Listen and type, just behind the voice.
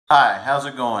Hi, how's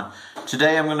it going?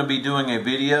 Today I'm going to be doing a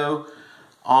video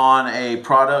on a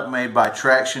product made by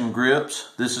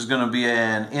Tractiongrips. This is going to be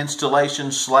an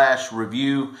installation /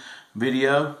 review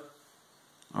video.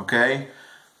 Okay,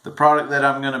 the product that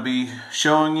I'm going to be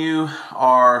showing you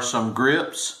are some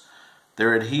grips.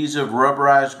 They're adhesive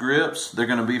rubberized grips. They're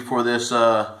going to be for this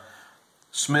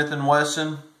Smith &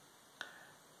 Wesson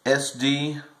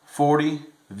SD40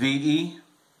 VE.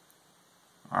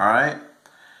 Alright.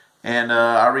 And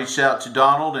I reached out to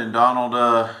Donald, and Donald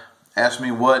asked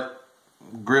me what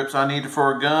grips I needed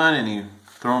for a gun, and he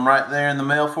threw them right there in the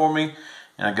mail for me,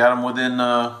 and I got them within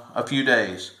a few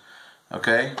days.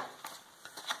 Okay,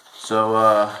 so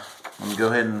let me go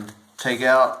ahead and take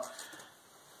out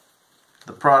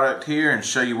the product here and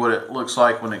show you what it looks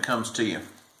like when it comes to you.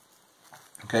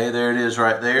 Okay, there it is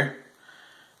right there.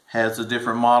 Has the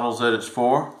different models that it's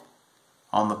for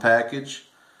on the package.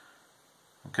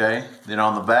 Okay, then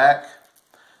on the back,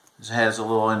 this has a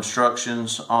little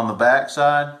instructions on the back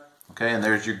side. Okay, and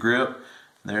there's your grip. And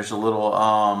there's a little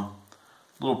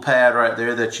little pad right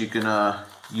there that you can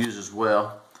use as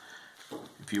well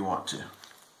if you want to.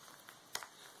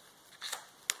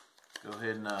 Go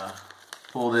ahead and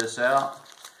pull this out.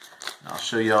 And I'll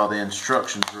show you all the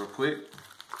instructions real quick.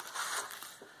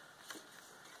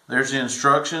 There's the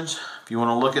instructions. If you want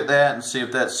to look at that and see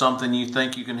if that's something you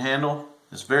think you can handle.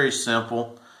 It's very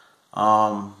simple,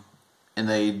 and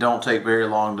they don't take very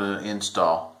long to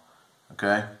install.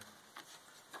 Okay.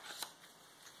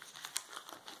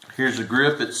 Here's the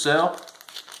grip itself.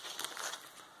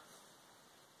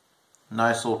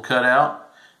 Nice little cutout.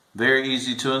 Very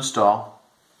easy to install.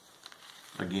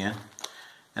 Again.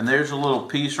 And there's a little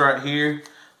piece right here.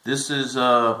 This is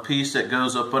a piece that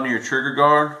goes up under your trigger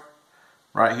guard.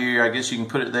 Right here. I guess you can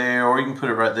put it there, or you can put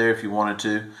it right there if you wanted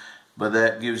to. But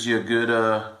that gives you a good,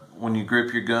 when you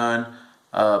grip your gun,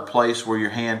 place where your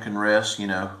hand can rest, you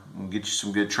know, and get you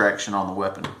some good traction on the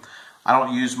weapon. I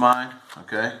don't use mine,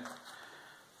 okay?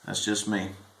 That's just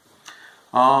me.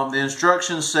 The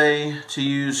instructions say to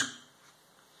use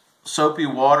soapy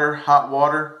water, hot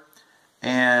water,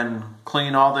 and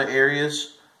clean all the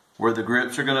areas where the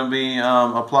grips are going to be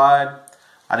applied.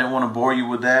 I didn't want to bore you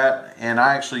with that, and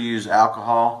I actually use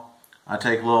alcohol. I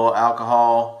take a little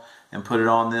alcohol and put it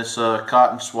on this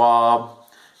cotton swab,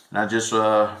 and I just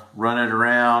run it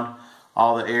around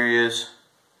all the areas,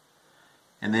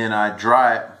 and then I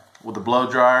dry it with a blow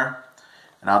dryer,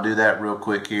 and I'll do that real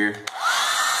quick here.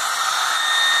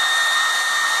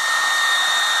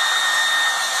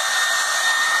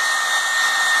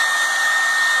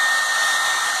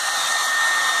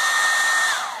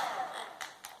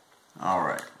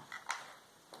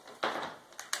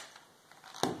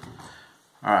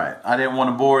 Alright, I didn't want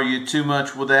to bore you too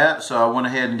much with that, so I went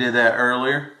ahead and did that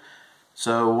earlier.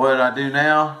 So what I do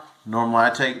now, normally I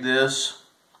take this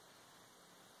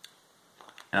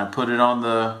and I put it on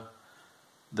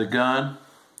the gun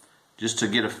just to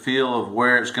get a feel of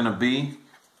where it's going to be.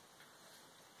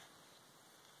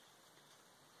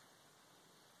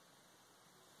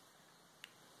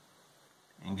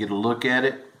 And get a look at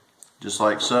it, just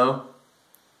like so.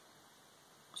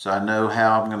 So I know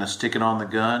how I'm going to stick it on the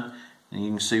gun. And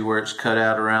you can see where it's cut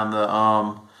out around the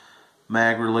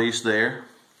mag release there.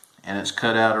 And it's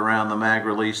cut out around the mag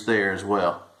release there as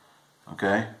well.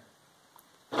 Okay?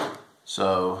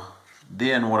 So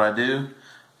then what I do,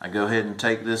 I go ahead and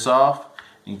take this off.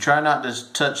 And you try not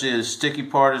to touch the sticky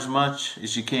part as much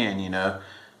as you can, you know.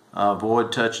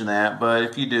 Avoid touching that. But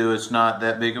if you do, it's not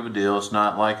that big of a deal. It's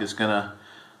not like it's going to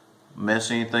mess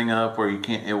anything up where you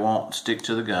can't, it won't stick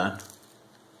to the gun.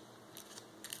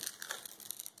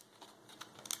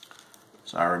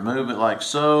 So I remove it like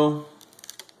so.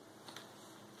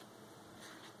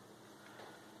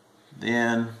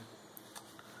 Then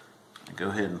I go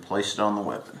ahead and place it on the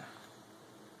weapon.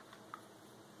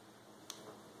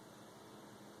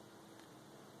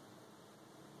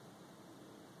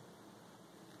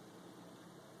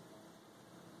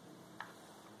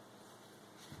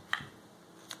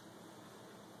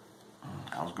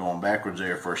 I was going backwards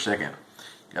there for a second.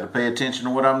 Got to pay attention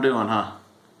to what I'm doing, huh?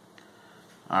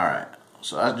 Alright.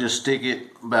 So I just stick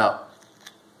it about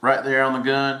right there on the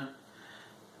gun.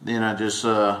 Then I just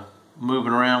move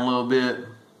it around a little bit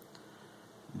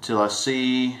until I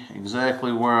see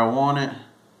exactly where I want it.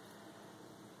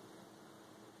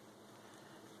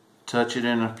 Touch it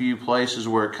in a few places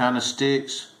where it kind of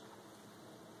sticks.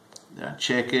 Then I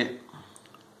check it,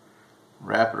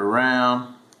 wrap it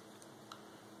around.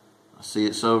 I see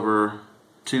it's over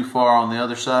too far on the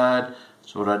other side.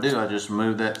 So what I do, I just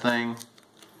move that thing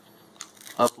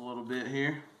up a little bit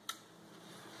here.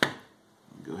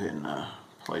 Go ahead and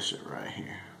place it right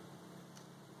here.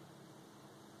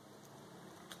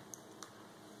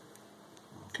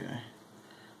 Okay,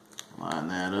 line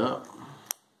that up.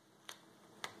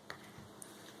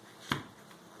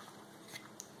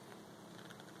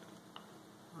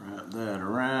 Wrap that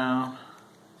around.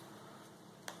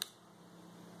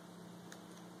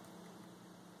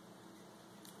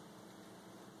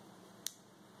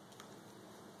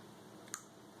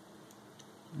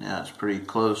 Now it's pretty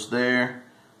close there,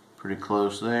 pretty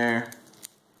close there.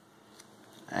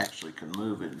 Actually can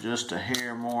move it just a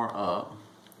hair more up.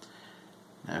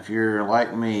 Now if you're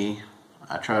like me,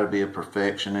 I try to be a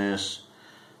perfectionist,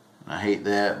 and I hate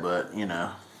that, but you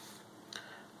know,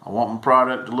 I want my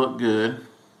product to look good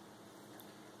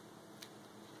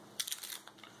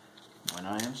when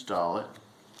I install it.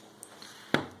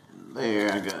 And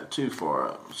there, I got it too far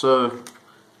up. So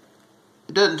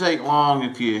it doesn't take long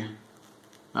if you're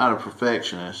not a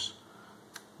perfectionist,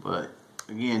 but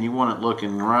again, you want it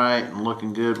looking right and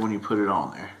looking good when you put it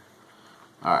on there.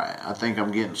 Alright, I think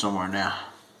I'm getting somewhere now.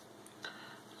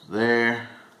 There,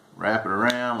 wrap it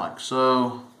around like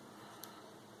so.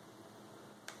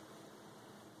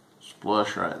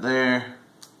 Splush right there.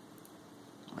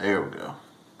 There we go.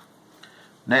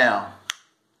 Now,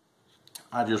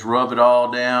 I just rub it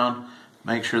all down,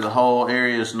 make sure the whole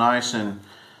area is nice and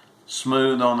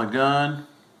smooth on the gun,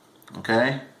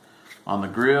 okay, on the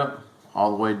grip,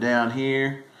 all the way down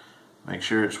here. Make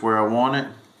sure it's where I want it.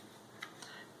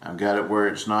 I've got it where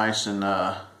it's nice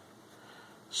and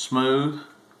smooth.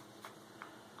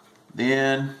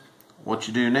 Then what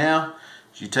you do now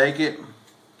is you take it,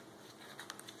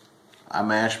 I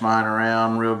mash mine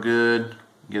around real good,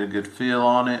 get a good feel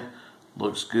on it.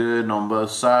 Looks good on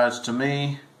both sides to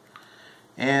me.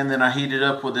 And then I heat it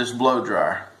up with this blow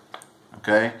dryer.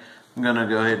 Okay, I'm gonna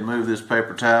go ahead and move this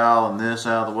paper towel and this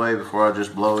out of the way before I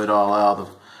just blow it all out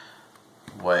of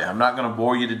the way. I'm not gonna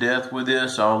bore you to death with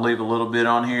this. I'll leave a little bit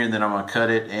on here, and then I'm gonna cut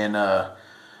it and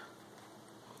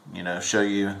you know, show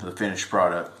you the finished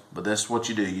product. But that's what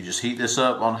you do. You just heat this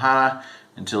up on high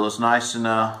until it's nice and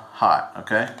hot.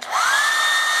 Okay.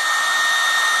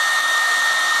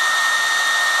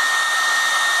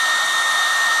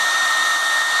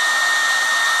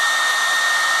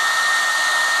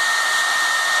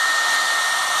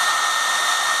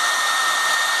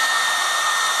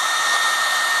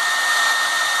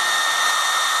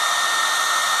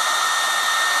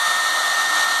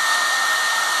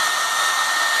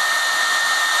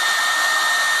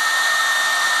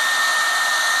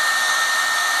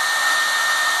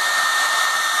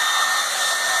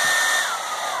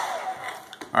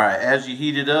 Alright, as you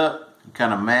heat it up, you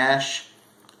kind of mash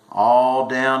all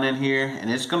down in here,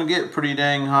 and it's going to get pretty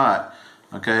dang hot,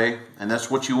 okay? And that's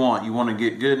what you want. You want to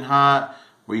get good and hot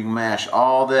where you can mash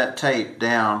all that tape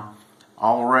down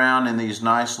all around in these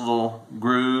nice little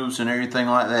grooves and everything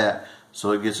like that,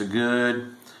 so it gets a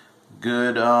good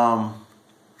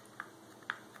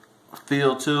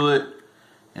feel to it,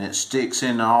 and it sticks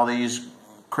in all these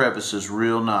crevices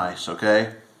real nice,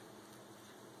 okay?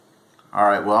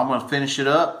 Alright, well, I'm going to finish it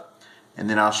up, and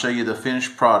then I'll show you the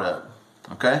finished product.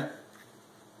 Okay?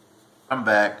 I'm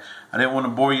back. I didn't want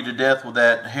to bore you to death with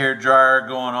that hair dryer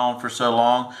going on for so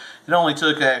long. It only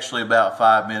took actually about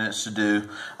 5 minutes to do.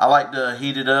 I like to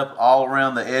heat it up all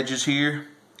around the edges here.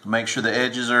 Make sure the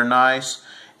edges are nice.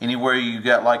 Anywhere you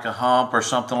got like a hump or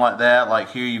something like that, like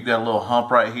here you've got a little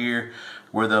hump right here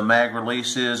where the mag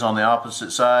release is on the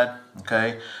opposite side.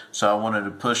 Okay, so I wanted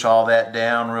to push all that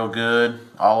down real good,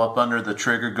 all up under the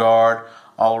trigger guard,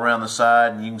 all around the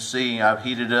side, and you can see I've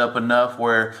heated it up enough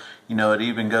where, you know, it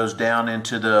even goes down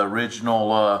into the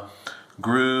original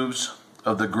grooves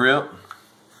of the grip,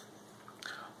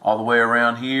 all the way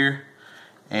around here,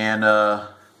 and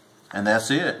that's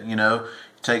it. You know,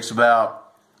 it takes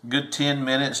about a good 10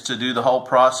 minutes to do the whole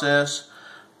process,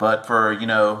 but for, you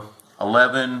know,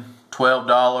 $11,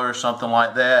 $12, something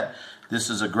like that, this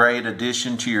is a great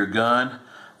addition to your gun.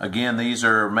 Again, these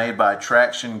are made by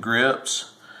Tractiongrips,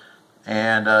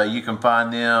 and you can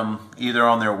find them either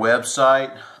on their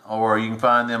website or you can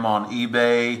find them on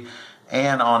eBay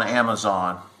and on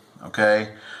Amazon.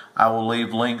 Okay, I will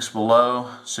leave links below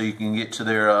so you can get to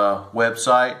their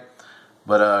website.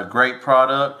 But a great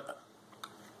product.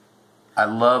 I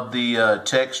love the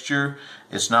texture.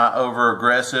 It's not over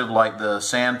aggressive like the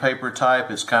sandpaper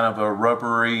type. It's kind of a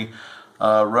rubbery,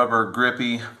 rubber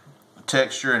grippy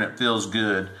texture, and it feels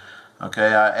good.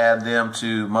 Okay, I add them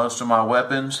to most of my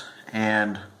weapons,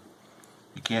 and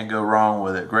you can't go wrong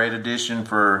with it. Great addition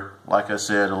for, like I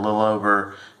said, a little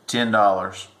over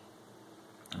 $10.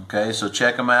 Okay, so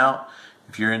check them out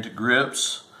if you're into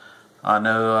grips. I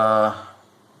know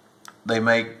they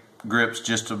make grips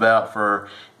just about for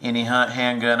any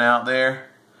handgun out there,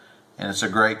 and it's a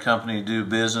great company to do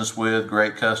business with,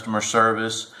 great customer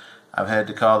service. I've had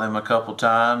to call them a couple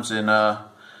times, and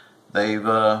they've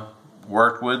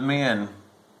worked with me and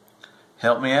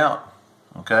helped me out.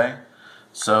 Okay,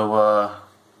 so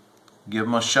give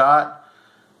them a shot,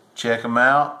 check them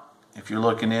out. If you're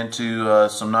looking into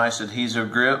some nice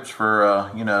adhesive grips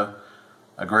for you know,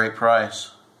 a great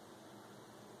price.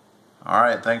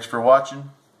 Alright, thanks for watching.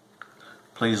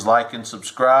 Please like and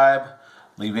subscribe.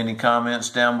 Leave any comments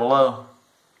down below.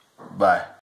 Bye.